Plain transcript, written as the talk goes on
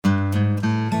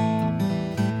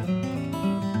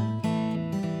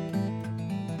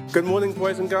Good morning,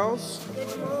 boys and girls.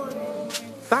 Good morning.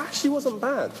 That actually wasn't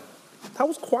bad. That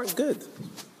was quite good.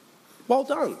 Well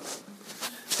done.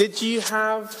 Did you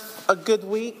have a good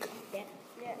week? Yes.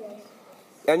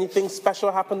 Anything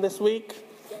special happened this week?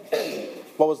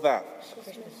 What was that?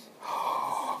 Christmas.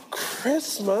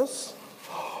 Christmas?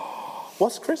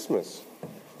 What's Christmas?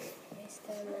 It's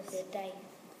the day.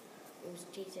 It was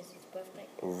Jesus' birthday.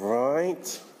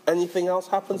 Right. Anything else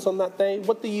happens on that day?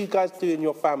 What do you guys do in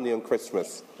your family on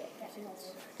Christmas?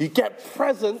 You get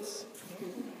presents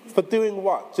for doing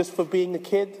what? Just for being a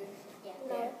kid?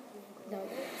 No.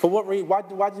 For what reason?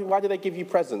 Why do they give you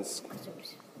presents? Because it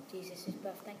was Jesus'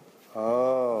 birthday.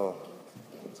 Oh.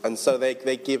 And so they're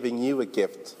giving you a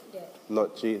gift, Yeah.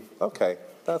 not Jesus. Okay,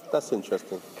 that's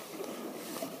interesting.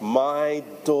 My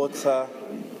daughter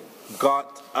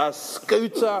got a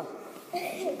scooter.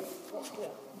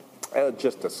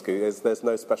 Just a scooter. There's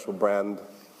no special brand.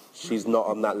 She's not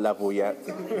on that level yet.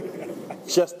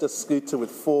 Just a scooter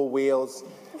with 4 wheels.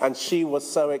 And she was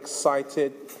so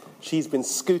excited. She's been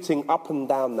scooting up and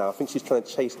down now. I think she's trying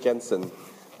to chase Jensen.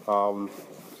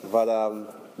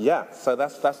 Yeah, so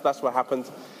that's what happened.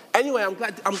 Anyway, I'm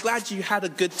glad you had a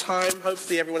good time.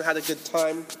 Hopefully everyone had a good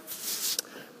time.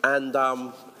 And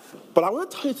but I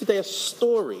want to tell you today a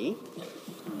story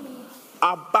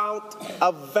about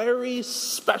a very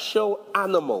special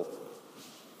animal.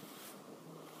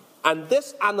 And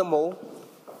this animal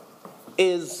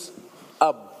is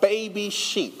a baby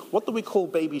sheep. What do we call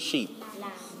baby sheep?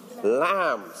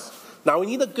 Lambs. Now we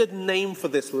need a good name for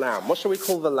this lamb. What shall we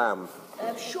call the lamb?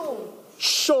 Shaun.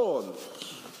 Shaun.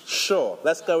 Sure,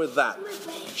 let's go with that.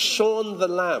 Shaun the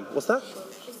Lamb. What's that?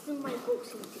 It's my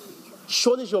boxing teacher.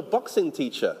 Shaun is your boxing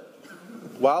teacher.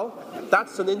 Well,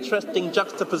 that's an interesting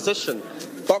juxtaposition.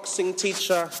 Boxing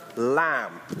teacher,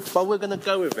 lamb. But we're going to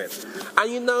go with it.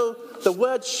 And you know, the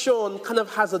word Shaun kind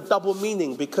of has a double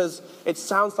meaning because it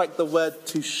sounds like the word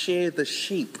to shear the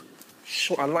sheep.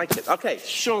 I like it. Okay,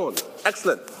 Shaun.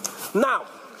 Excellent. Now,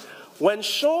 when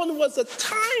Shaun was a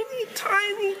tiny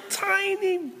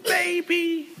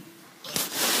baby,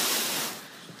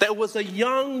 there was a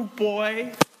young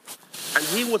boy, and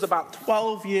he was about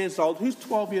 12 years old. Who's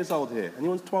 12 years old here?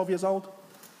 Anyone's 12 years old?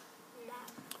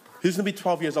 Who's going to be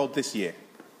 12 years old this year?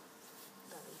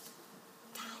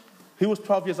 Who was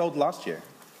 12 years old last year?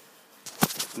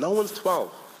 No one's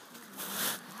 12.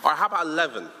 All right, how about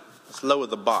 11? Let's lower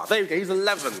the bar. There you go, he's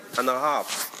 11 and a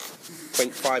half.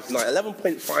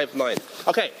 11.59.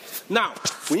 Okay, now,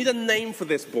 we need a name for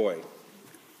this boy.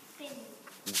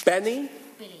 Benny?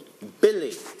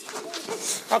 Billy.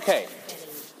 Okay.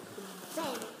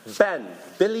 Ben.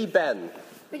 Billy Ben.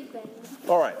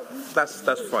 All right, that's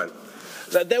fine.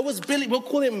 There was Billy, we'll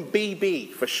call him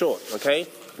BB for short, okay?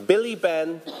 Billy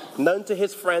Ben, known to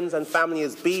his friends and family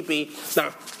as BB.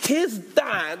 Now, his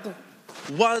dad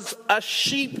was a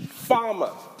sheep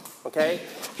farmer, okay?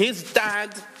 His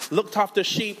dad looked after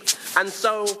sheep, and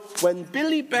so when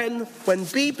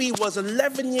BB was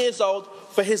 11 years old,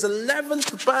 for his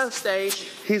 11th birthday,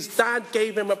 his dad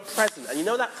gave him a present. And you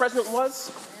know what that present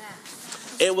was?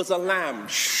 It was a lamb,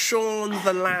 Shaun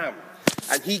the Lamb.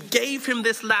 And he gave him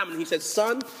this lamb, and he said,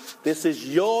 son, this is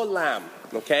your lamb,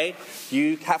 okay?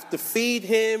 You have to feed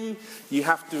him. You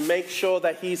have to make sure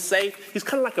that he's safe. He's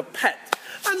kind of like a pet.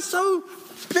 And so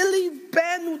Billy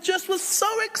Ben just was so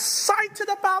excited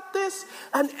about this.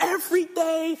 And every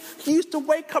day he used to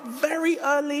wake up very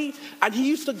early, and he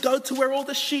used to go to where all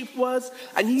the sheep was,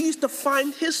 and he used to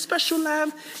find his special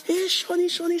lamb. Here's Shawnee,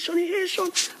 here's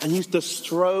Shaun. And he used to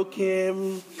stroke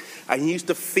him, and he used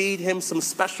to feed him some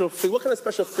special food. What kind of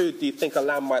special food do you think a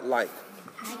lamb might like?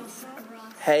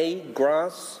 Hay,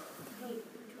 grass,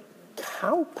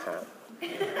 cow pan,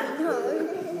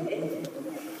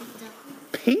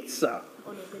 pizza.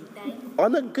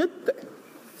 On a good day.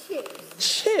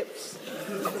 Chips.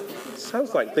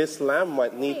 Sounds like this lamb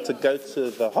might need to go to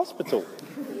the hospital.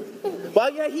 Well,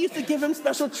 yeah, he used to give him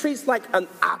special treats like an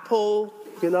apple,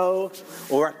 you know,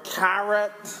 or a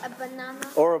carrot. A banana.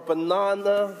 Or a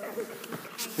banana.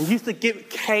 He used to give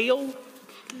kale.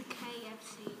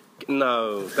 KFC.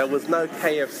 No, there was no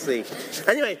KFC.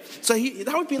 Anyway, so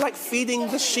that would be like feeding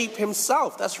the sheep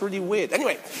himself. That's really weird.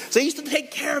 Anyway, so he used to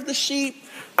take care of the sheep.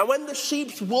 And when the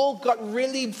sheep's wool got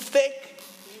really thick,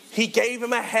 he gave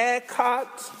him a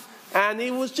haircut. And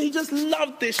he just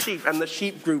loved this sheep. And the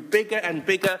sheep grew bigger and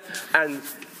bigger. And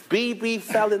BB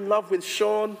fell in love with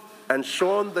Shaun. And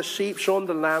Shaun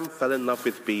the lamb, fell in love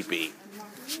with BB.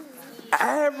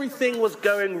 Everything was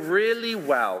going really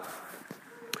well.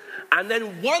 And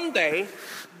then one day,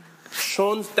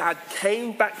 Shaun's dad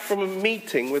came back from a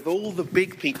meeting with all the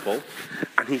big people,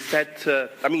 and he said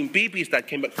BB's dad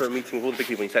came back from a meeting with all the big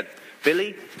people, and he said,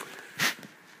 Billy,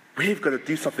 we've got to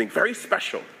do something very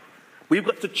special. We've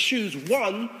got to choose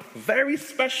one very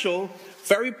special,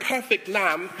 very perfect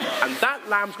lamb, and that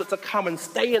lamb's got to come and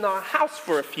stay in our house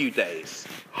for a few days.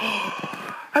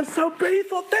 And so Billy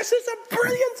thought, this is a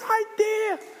brilliant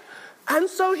idea. And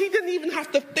so he didn't even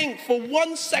have to think for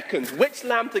 1 second which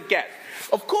lamb to get.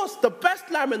 Of course, the best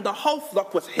lamb in the whole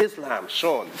flock was his lamb,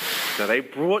 Shaun. So they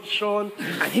brought Shaun,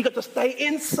 and he got to stay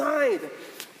inside.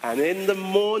 And in the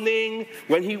morning,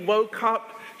 when he woke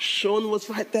up, Shaun was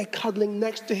right there cuddling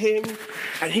next to him,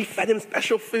 and he fed him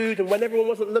special food, and when everyone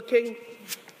wasn't looking,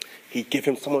 he'd give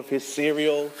him some of his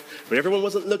cereal. When everyone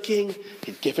wasn't looking,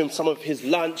 he'd give him some of his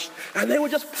lunch, and they were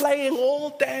just playing all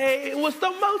day. It was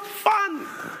the most fun.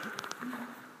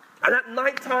 And at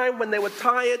nighttime, when they were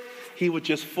tired, he would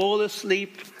just fall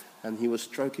asleep, and he was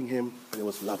stroking him, and it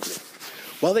was lovely.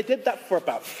 Well, they did that for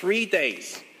about 3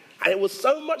 days, and it was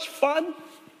so much fun.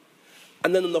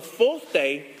 And then on the 4th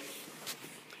day,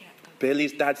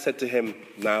 Billy's dad said to him,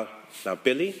 now,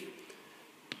 Billy,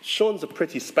 Shaun's a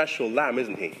pretty special lamb,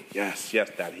 isn't he? Yes,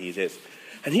 Dad, he is.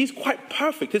 And he's quite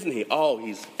perfect, isn't he? Oh,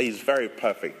 he's very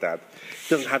perfect, Dad.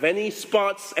 He doesn't have any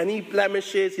spots, any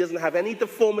blemishes. He doesn't have any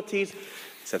deformities.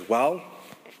 He said, well,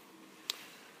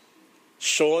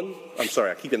 Shaun, I'm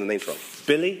sorry, I keep getting the names wrong.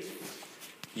 Billy,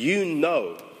 you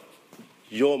know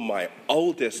you're my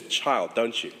oldest child,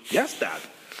 don't you? Yes, Dad.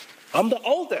 I'm the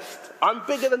oldest. I'm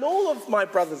bigger than all of my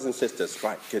brothers and sisters.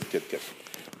 Right, good.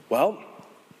 Well,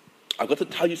 I've got to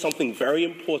tell you something very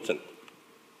important.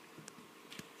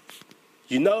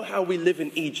 You know how we live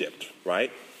in Egypt,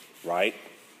 right? Right.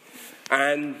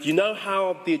 And you know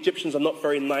how the Egyptians are not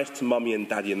very nice to Mummy and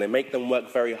Daddy, and they make them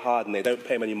work very hard, and they don't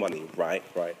pay them any money, right?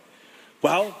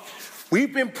 Well,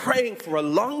 we've been praying for a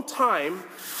long time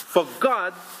for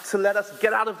God to let us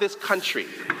get out of this country.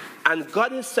 And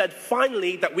God has said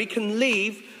finally that we can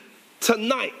leave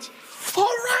tonight. All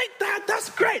right, Dad, that's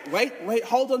great. Wait,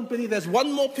 hold on, Billy. There's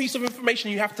one more piece of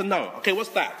information you have to know. Okay, what's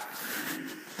that?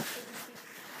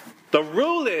 The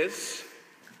rule is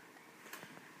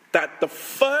that the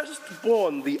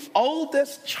firstborn, the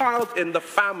oldest child in the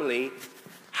family,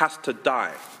 has to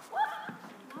die.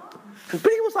 And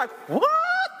Billy was like, what?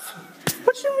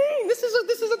 What do you mean? This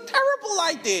is a terrible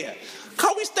idea.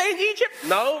 Can't we stay in Egypt?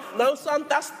 No, son,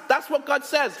 that's what God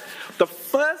says.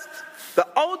 The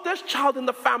oldest child in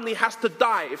the family has to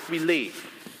die if we leave.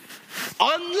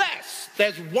 Unless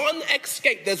there's one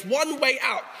escape, there's one way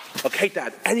out. Okay,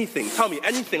 Dad, anything, tell me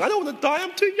anything. I don't want to die,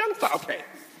 I'm too young. Okay.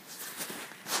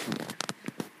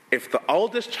 If the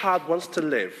oldest child wants to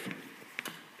live,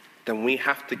 then we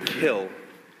have to kill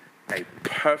a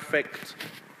perfect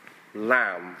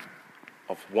lamb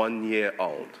of 1 year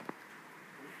old.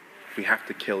 We have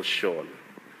to kill Shaun.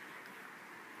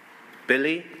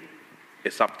 Billy,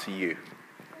 it's up to you.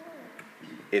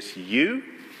 It's you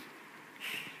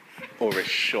or it's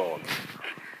Shaun.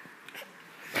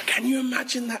 Can you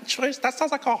imagine that choice? That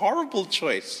sounds like a horrible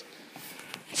choice.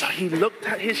 So he looked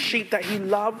at his sheep that he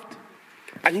loved,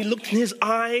 and he looked in his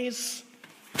eyes,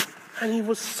 and he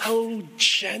was so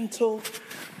gentle.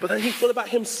 But then he thought about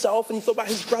himself, and he thought about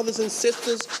his brothers and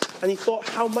sisters, and he thought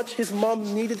how much his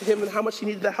mom needed him and how much he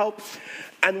needed the help.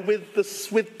 And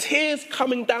with tears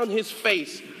coming down his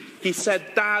face, he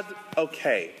said, Dad,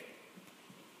 okay,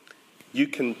 you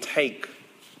can take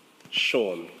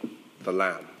Shaun the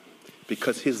lamb.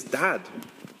 Because his dad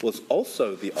was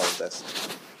also the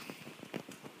oldest.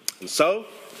 And so,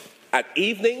 at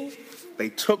evening, they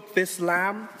took this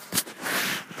lamb,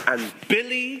 and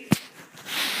Billy,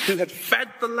 who had fed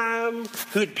the lamb,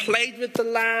 who had played with the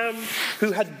lamb,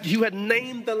 who had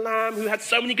named the lamb, who had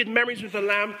so many good memories with the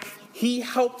lamb, he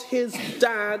helped his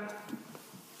dad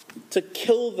to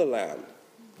kill the lamb.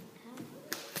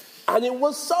 And it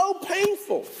was so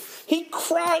painful. He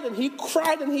cried and he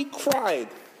cried and he cried.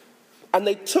 And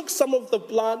they took some of the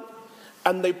blood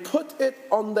and they put it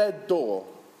on their door.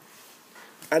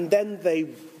 And then they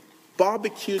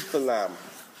barbecued the lamb.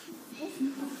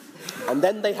 And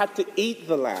then they had to eat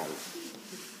the lamb.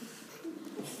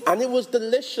 And it was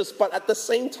delicious, but at the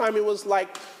same time it was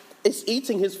like, it's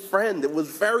eating his friend. It was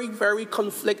very, very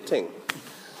conflicting.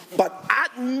 But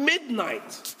at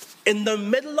midnight, in the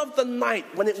middle of the night,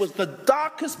 when it was the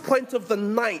darkest point of the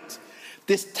night,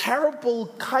 this terrible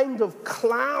kind of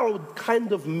cloud,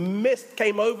 kind of mist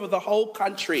came over the whole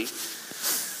country.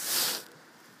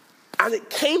 And it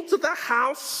came to the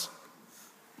house,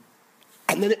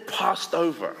 and then it passed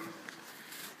over.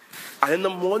 And in the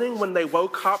morning when they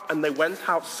woke up and they went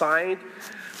outside,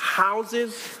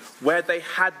 houses where they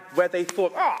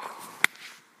thought,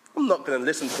 I'm not going to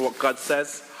listen to what God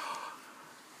says.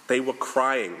 They were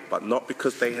crying, but not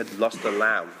because they had lost the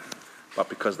lamb, but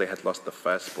because they had lost the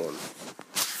firstborn.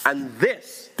 And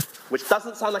this, which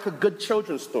doesn't sound like a good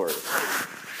children's story,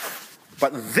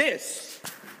 but this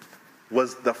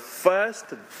was the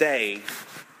first day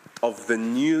of the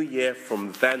new year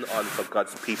from then on for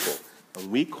God's people.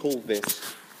 And we call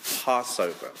this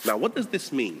Passover. Now, what does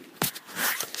this mean?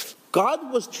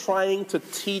 God was trying to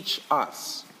teach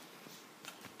us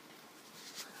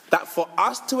that for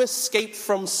us to escape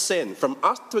from sin, from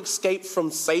us to escape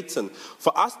from Satan,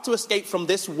 for us to escape from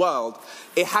this world,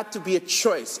 it had to be a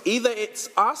choice. Either it's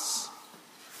us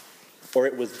or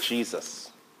it was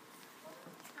Jesus.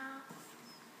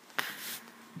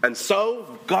 And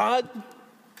so God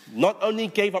not only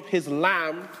gave up his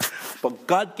lamb, but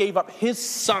God gave up his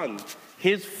son,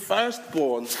 his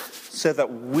firstborn, so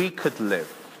that we could live.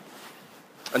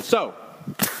 And so,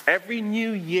 every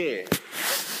new year,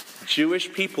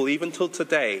 Jewish people, even till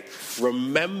today,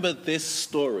 remember this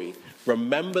story,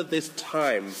 remember this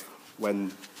time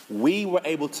when we were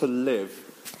able to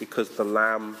live because the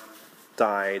lamb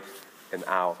died in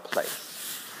our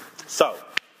place. So,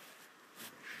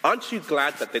 aren't you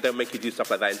glad that they don't make you do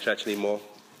stuff like that in church anymore?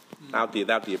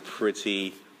 That'd be a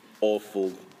pretty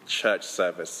awful church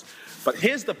service. But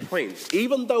here's the point.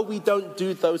 Even though we don't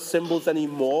do those symbols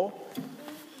anymore,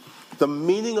 the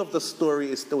meaning of the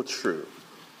story is still true.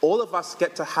 All of us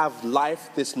get to have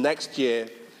life this next year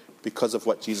because of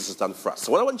what Jesus has done for us.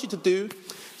 So what I want you to do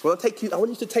is I want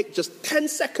you to take just 10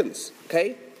 seconds,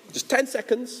 okay? Just 10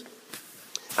 seconds.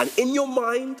 And in your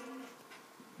mind,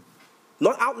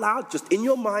 not out loud, just in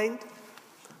your mind,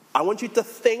 I want you to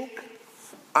think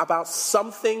about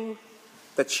something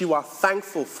that you are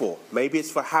thankful for. Maybe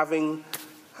it's for having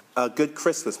a good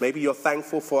Christmas. Maybe you're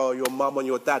thankful for your mom and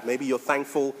your dad. Maybe you're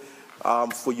thankful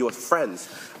for your friends.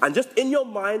 And just in your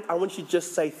mind, I want you to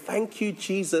just say, thank you,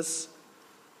 Jesus,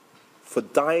 for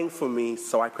dying for me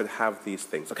so I could have these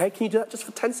things. Okay, can you do that just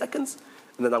for 10 seconds?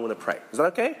 And then I'm going to pray. Is that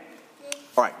okay? Yeah.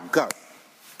 All right, go.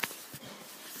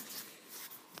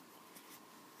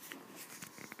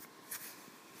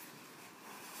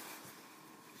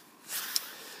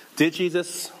 Dear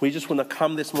Jesus, we just want to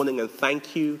come this morning and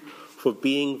thank you for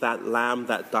being that lamb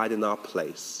that died in our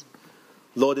place.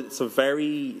 Lord, it's a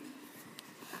very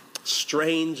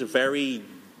strange, very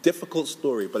difficult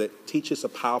story, but it teaches a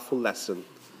powerful lesson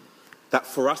that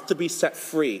for us to be set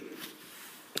free,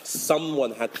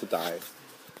 someone had to die.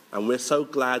 And we're so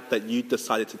glad that you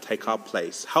decided to take our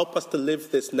place. Help us to live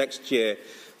this next year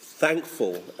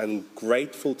thankful and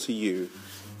grateful to you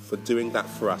for doing that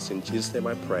for us. In Jesus' name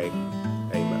I pray.